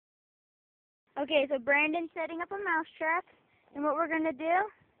Okay, so Brandon's setting up a mousetrap, and what we're gonna do,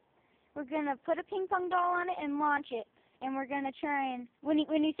 we're gonna put a ping pong doll on it and launch it, and we're gonna try and when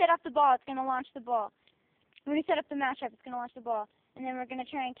you set off the ball, it's gonna launch the ball. When you set up the mousetrap, it's gonna launch the ball, and then we're gonna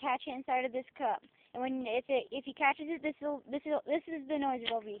try and catch it inside of this cup. And if he catches it, this is the noise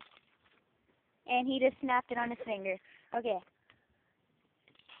it'll be. And he just snapped it on his finger. Okay.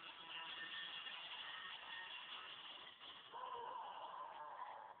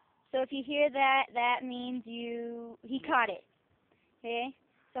 So if you hear that, that means he caught it. Okay?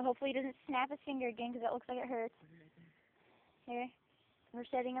 So hopefully he doesn't snap his finger again because that looks like it hurts. Here. We're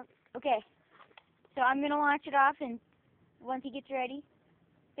setting up. Okay. So I'm going to launch it off, and once he gets ready.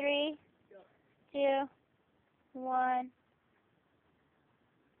 3, 2, 1.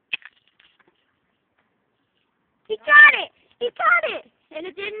 He caught it! He caught it! And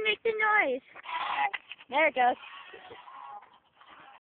it didn't make the noise. There it goes.